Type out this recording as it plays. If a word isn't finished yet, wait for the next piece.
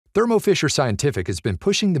Thermo Fisher Scientific has been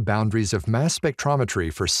pushing the boundaries of mass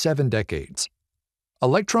spectrometry for 7 decades.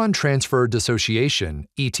 Electron transfer dissociation,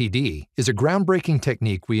 ETD, is a groundbreaking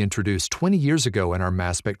technique we introduced 20 years ago in our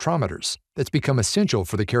mass spectrometers that's become essential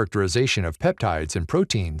for the characterization of peptides and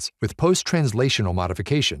proteins with post-translational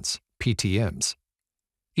modifications, PTMs.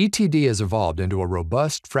 ETD has evolved into a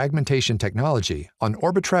robust fragmentation technology on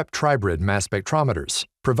Orbitrap Tribrid mass spectrometers,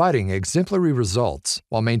 providing exemplary results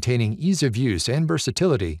while maintaining ease of use and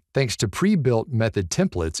versatility thanks to pre-built method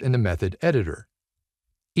templates in the method editor.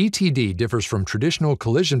 ETD differs from traditional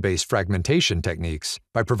collision-based fragmentation techniques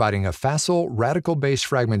by providing a facile, radical-based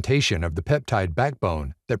fragmentation of the peptide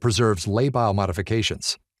backbone that preserves labile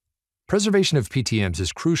modifications. Preservation of PTMs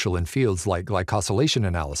is crucial in fields like glycosylation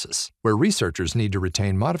analysis, where researchers need to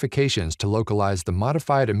retain modifications to localize the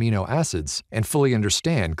modified amino acids and fully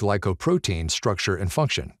understand glycoprotein structure and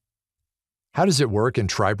function. How does it work in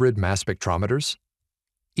Tribrid mass spectrometers?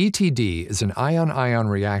 ETD is an ion-ion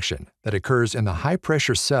reaction that occurs in the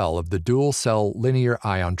high-pressure cell of the dual-cell linear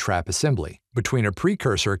ion trap assembly between a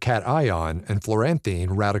precursor cation and fluoranthene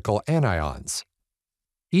radical anions.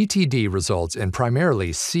 ETD results in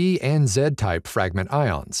primarily C and Z-type fragment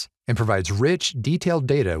ions and provides rich, detailed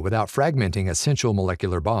data without fragmenting essential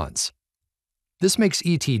molecular bonds. This makes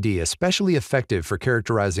ETD especially effective for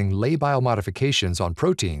characterizing labile modifications on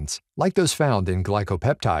proteins like those found in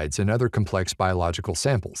glycopeptides and other complex biological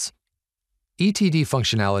samples. ETD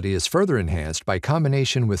functionality is further enhanced by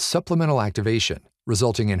combination with supplemental activation,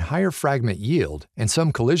 resulting in higher fragment yield and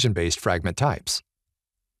some collision-based fragment types.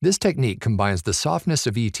 This technique combines the softness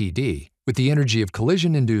of ETD with the energy of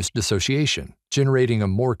collision-induced dissociation, generating a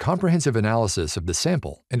more comprehensive analysis of the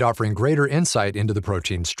sample and offering greater insight into the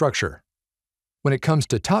protein's structure. When it comes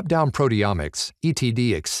to top-down proteomics,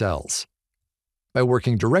 ETD excels. By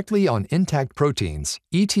working directly on intact proteins,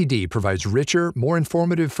 ETD provides richer, more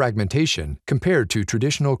informative fragmentation compared to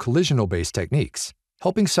traditional collisional-based techniques,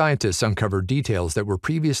 helping scientists uncover details that were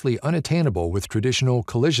previously unattainable with traditional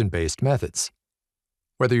collision-based methods.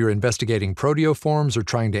 Whether you're investigating proteoforms or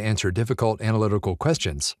trying to answer difficult analytical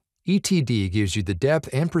questions, ETD gives you the depth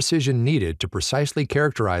and precision needed to precisely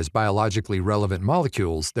characterize biologically relevant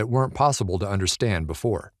molecules that weren't possible to understand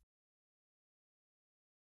before.